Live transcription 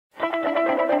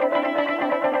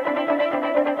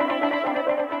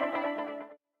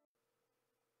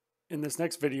In this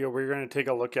next video, we're going to take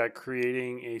a look at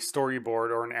creating a storyboard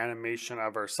or an animation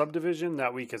of our subdivision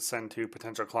that we could send to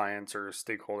potential clients or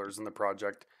stakeholders in the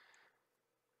project,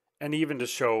 and even to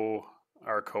show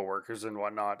our coworkers and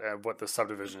whatnot what the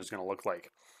subdivision is going to look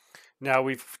like. Now,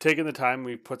 we've taken the time,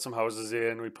 we put some houses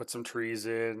in, we put some trees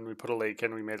in, we put a lake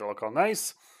in, we made it look all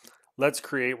nice. Let's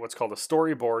create what's called a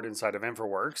storyboard inside of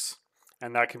Infraworks,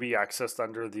 and that can be accessed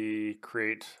under the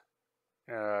create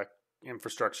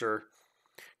infrastructure,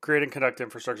 create and conduct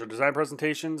infrastructure design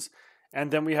presentations,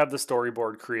 and then we have the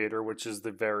storyboard creator, which is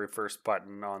the very first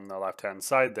button on the left hand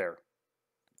side there.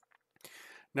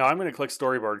 Now I'm going to click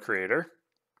storyboard creator,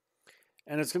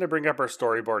 and it's going to bring up our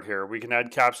storyboard here. We can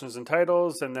add captions and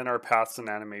titles, and then our paths and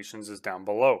animations is down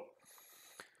below.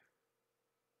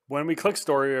 When we click the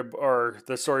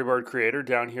storyboard creator,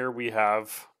 down here we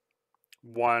have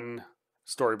one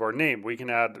storyboard name. We can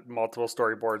add multiple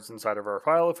storyboards inside of our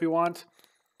file if we want.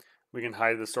 We can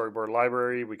hide the storyboard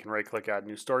library. We can right click, add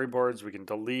new storyboards. We can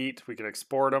delete, we can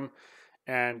export them.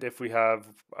 And if we have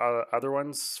other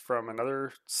ones from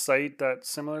another site that's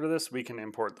similar to this, we can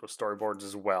import those storyboards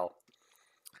as well.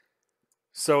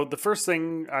 So the first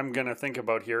thing I'm going to think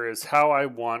about here is how I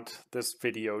want this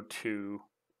video to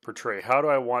portray. How do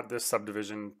I want this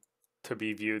subdivision to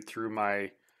be viewed through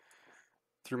my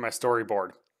storyboard?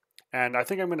 And I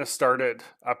think I'm going to start it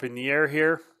up in the air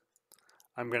here.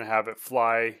 I'm going to have it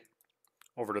fly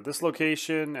over to this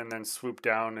location and then swoop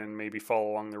down and maybe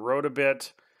fall along the road a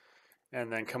bit, and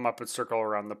then come up and circle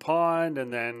around the pond,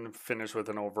 and then finish with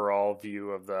an overall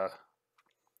view of the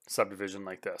subdivision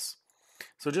like this.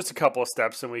 So just a couple of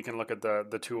steps, and we can look at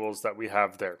the tools that we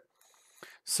have there.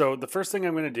 So the first thing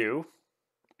I'm going to do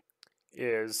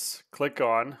is click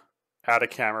on add a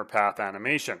camera path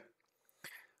animation.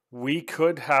 We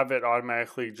could have it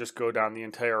automatically just go down the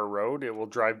entire road. It will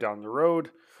drive down the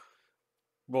road.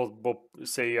 We'll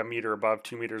say a meter above,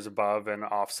 2 meters above, and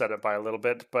offset it by a little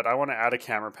bit. But I want to add a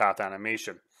camera path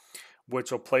animation,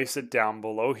 which will place it down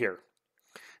below here.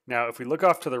 Now, if we look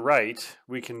off to the right,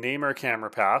 we can name our camera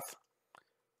path.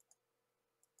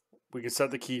 We can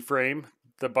set the keyframe.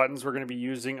 The buttons we're going to be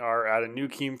using are add a new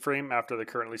keyframe after the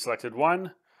currently selected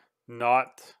one,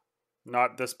 not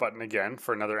this button again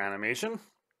for another animation.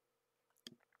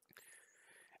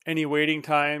 Any waiting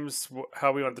times,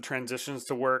 how we want the transitions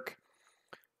to work,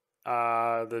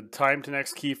 the time to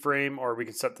next keyframe, or we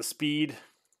can set the speed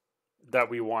that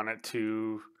we want it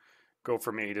to go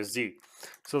from A to Z.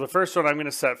 So the first one I'm going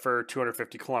to set for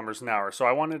 250 kilometers an hour. So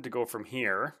I wanted to go from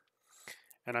here,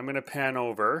 and I'm going to pan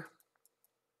over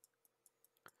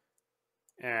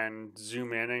and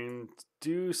zoom in and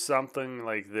do something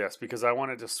like this because I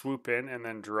want it to swoop in and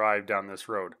then drive down this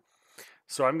road.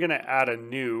 So I'm going to add a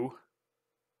new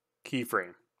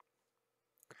keyframe,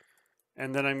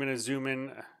 and then I'm going to zoom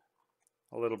in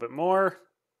a little bit more,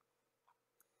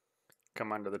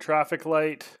 come under the traffic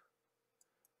light,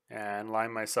 and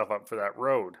line myself up for that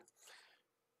road,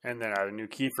 and then add a new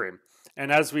keyframe.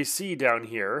 And as we see down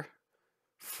here,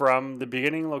 from the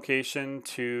beginning location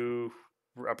to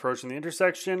approaching the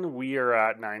intersection, we are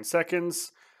at 9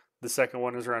 seconds. The second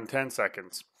one is around 10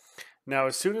 seconds. Now,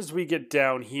 as soon as we get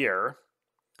down here,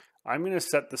 I'm going to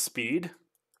set the speed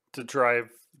to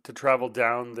travel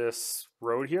down this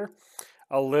road here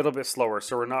a little bit slower,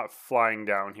 so we're not flying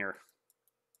down here.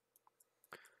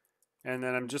 And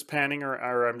then I'm just panning,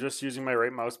 or I'm just using my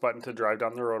right mouse button to drive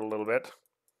down the road a little bit.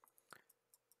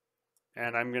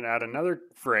 And I'm going to add another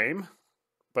frame,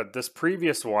 but this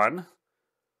previous one,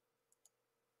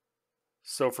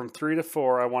 so from 3 to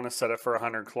 4, I want to set it for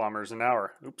 100 kilometers an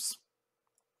hour. Oops.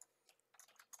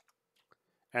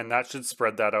 And that should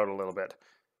spread that out a little bit.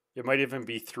 It might even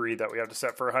be 3 that we have to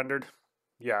set for 100.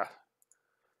 Yeah.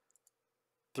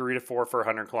 3 to 4 for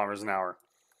 100 kilometers an hour.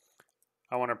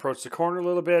 I want to approach the corner a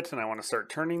little bit, and I want to start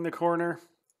turning the corner.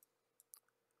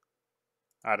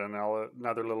 Add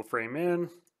another little frame in.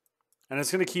 And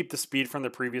it's going to keep the speed from the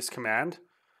previous command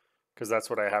because that's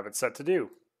what I have it set to do.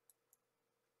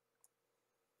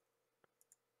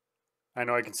 I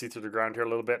know I can see through the ground here a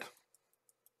little bit.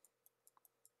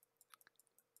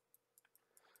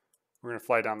 We're going to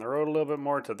fly down the road a little bit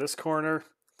more to this corner.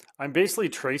 I'm basically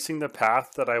tracing the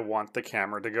path that I want the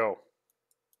camera to go.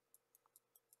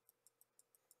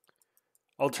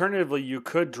 Alternatively, you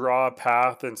could draw a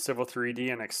path in Civil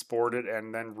 3D and export it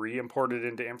and then re-import it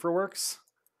into Infraworks.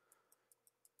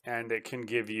 And it can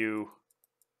give you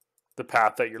the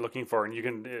path that you're looking for, and you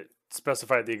can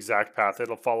specify the exact path.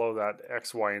 It'll follow that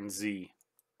X, Y, and Z.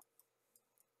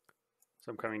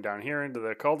 So I'm coming down here into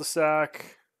the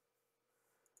cul-de-sac.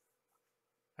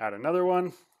 Add another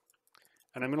one.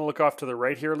 And I'm going to look off to the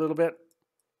right here a little bit.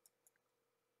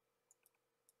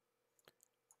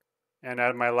 and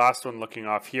add my last one looking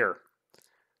off here.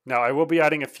 Now I will be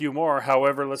adding a few more,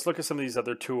 however, let's look at some of these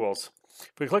other tools.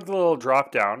 If we click the little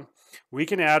drop down, we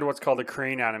can add what's called a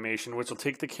crane animation, which will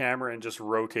take the camera and just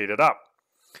rotate it up.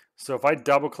 So if I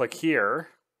double click here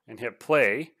and hit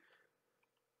play,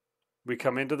 we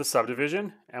come into the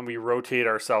subdivision and we rotate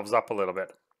ourselves up a little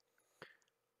bit.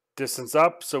 Distance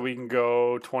up, so we can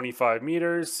go 25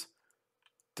 meters.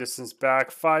 Distance back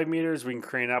 5 meters. We can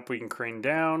crane up, we can crane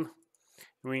down.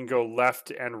 We can go left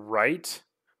and right,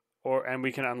 and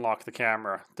we can unlock the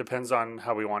camera. Depends on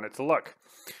how we want it to look.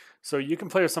 So you can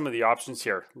play with some of the options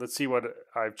here. Let's see what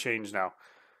I've changed now.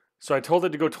 So I told it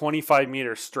to go 25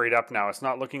 meters straight up now. It's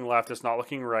not looking left, it's not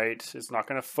looking right. It's not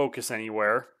going to focus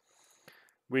anywhere.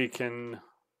 We can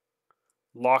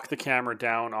lock the camera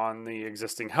down on the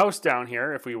existing house down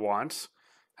here if we want.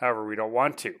 However, we don't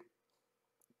want to.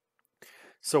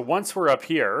 So once we're up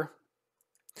here,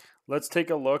 let's take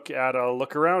a look at a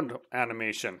look around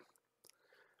animation.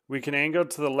 We can angle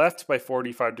to the left by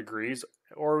 45 degrees,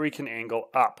 or we can angle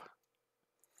up.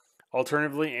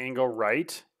 Alternatively, angle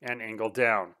right and angle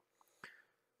down.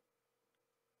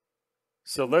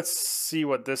 So let's see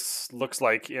what this looks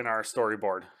like in our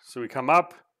storyboard. So we come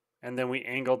up and then we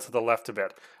angle to the left a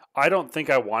bit. I don't think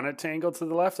I want it to angle to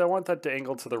the left. I want that to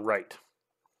angle to the right.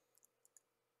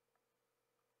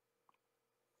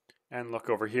 And look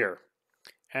over here.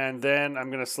 And then I'm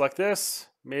going to select this.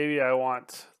 Maybe I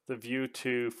want the view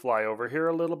to fly over here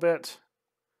a little bit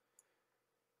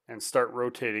and start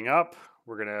rotating up.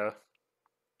 We're going to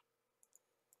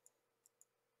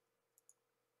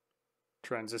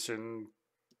transition.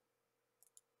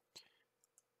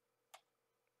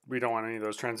 We don't want any of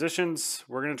those transitions.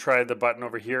 We're going to try the button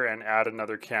over here and add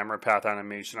another camera path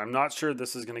animation. I'm not sure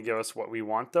this is going to give us what we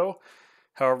want though.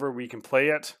 However, we can play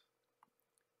it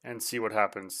and see what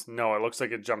happens. No, it looks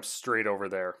like it jumps straight over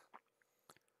there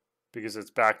because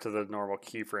it's back to the normal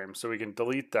keyframe. So we can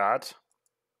delete that.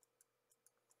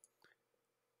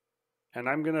 And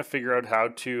I'm going to figure out how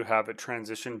to have it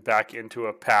transition back into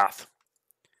a path.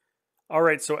 All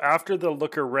right, so after the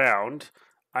look around,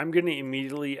 I'm going to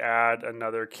immediately add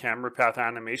another camera path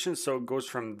animation. So it goes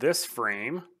from this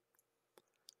frame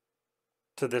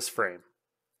to this frame.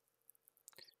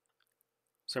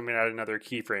 So I'm going to add another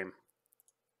keyframe.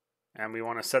 And we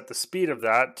want to set the speed of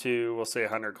that to, we'll say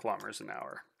 100 kilometers an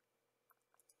hour.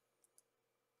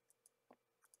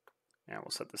 And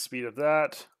we'll set the speed of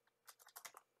that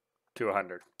to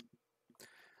 100.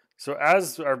 So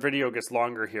as our video gets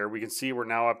longer here, we can see we're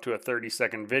now up to a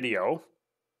 30-second video.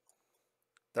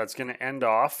 That's going to end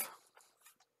off.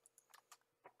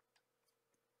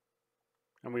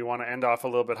 And we want to end off a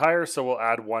little bit higher, so we'll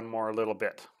add one more little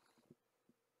bit.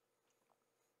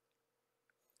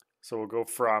 So we'll go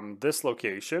from this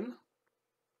location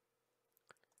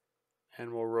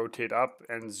and we'll rotate up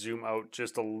and zoom out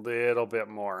just a little bit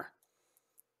more.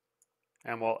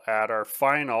 And we'll add our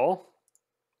final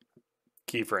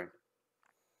keyframe.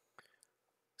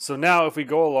 So now if we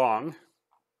go along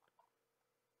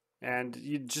and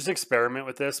you just experiment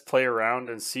with this, play around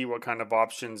and see what kind of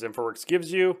options Infraworks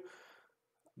gives you.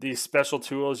 These special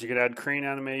tools, you can add crane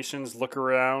animations, look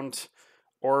around,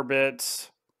 orbit,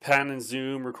 pan and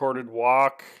zoom, recorded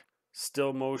walk,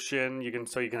 still motion. You can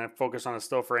focus on a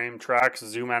still frame, tracks,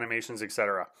 zoom animations,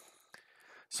 etc.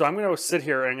 So I'm going to sit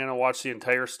here and I'm going to watch the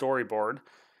entire storyboard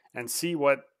and see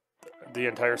what the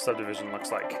entire subdivision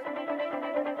looks like.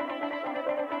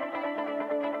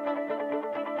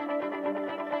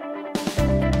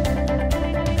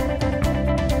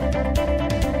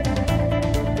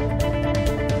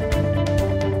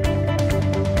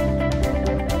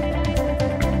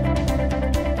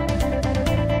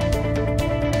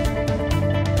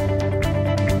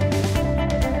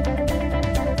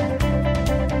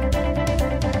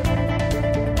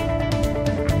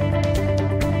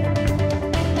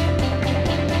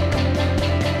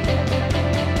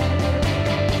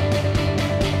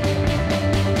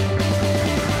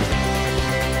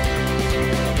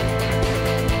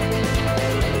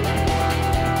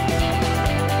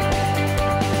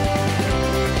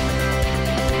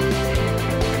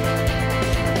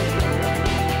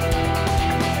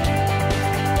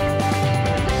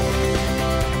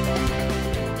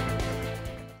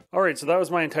 All right, so that was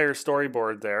my entire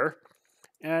storyboard there,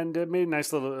 and it made a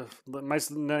nice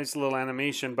little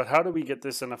animation. But how do we get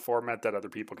this in a format that other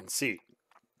people can see?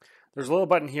 There's a little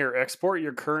button here: export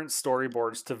your current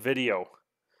storyboards to video.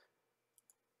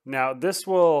 Now this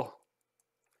will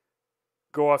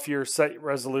go off your site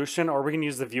resolution, or we can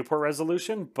use the viewport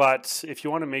resolution. But if you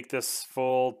want to make this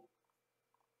full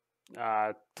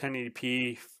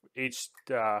 1080p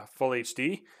full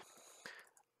HD,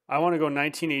 I want to go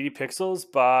 1980 pixels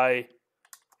by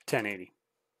 1080.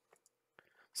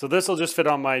 So this will just fit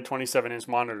on my 27-inch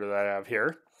monitor that I have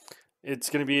here. It's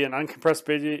going to be an uncompressed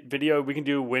video. We can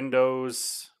do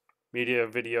Windows, Media,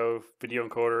 Video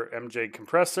Encoder, MJ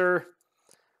Compressor.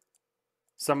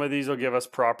 Some of these will give us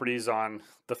properties on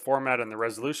the format and the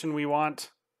resolution we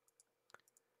want.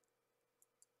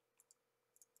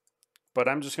 But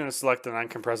I'm just going to select an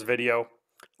uncompressed video.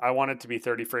 I want it to be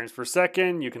 30 frames per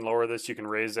second. You can lower this, you can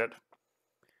raise it.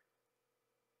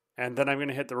 And then I'm going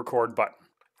to hit the record button.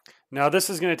 Now this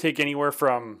is going to take anywhere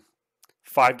from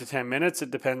 5 to 10 minutes. It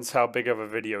depends how big of a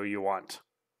video you want.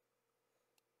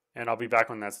 And I'll be back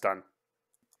when that's done.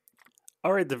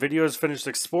 Alright, the video is finished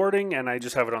exporting and I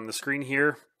just have it on the screen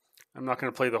here. I'm not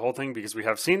going to play the whole thing because we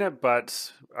have seen it,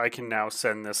 but I can now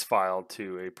send this file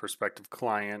to a prospective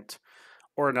client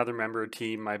or another member of the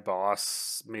team, my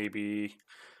boss maybe,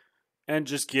 and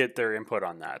just get their input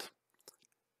on that.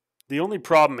 The only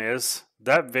problem is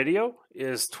that video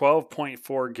is 12.4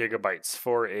 gigabytes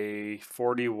for a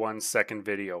 41-second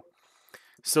video.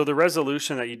 So the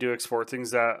resolution that you do export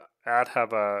things at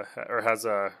has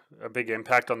a big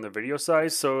impact on the video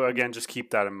size. So again, just keep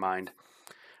that in mind.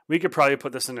 We could probably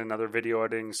put this in another video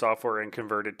editing software and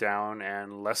convert it down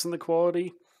and lessen the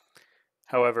quality.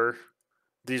 However,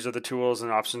 these are the tools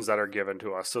and options that are given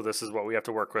to us. So this is what we have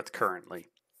to work with currently.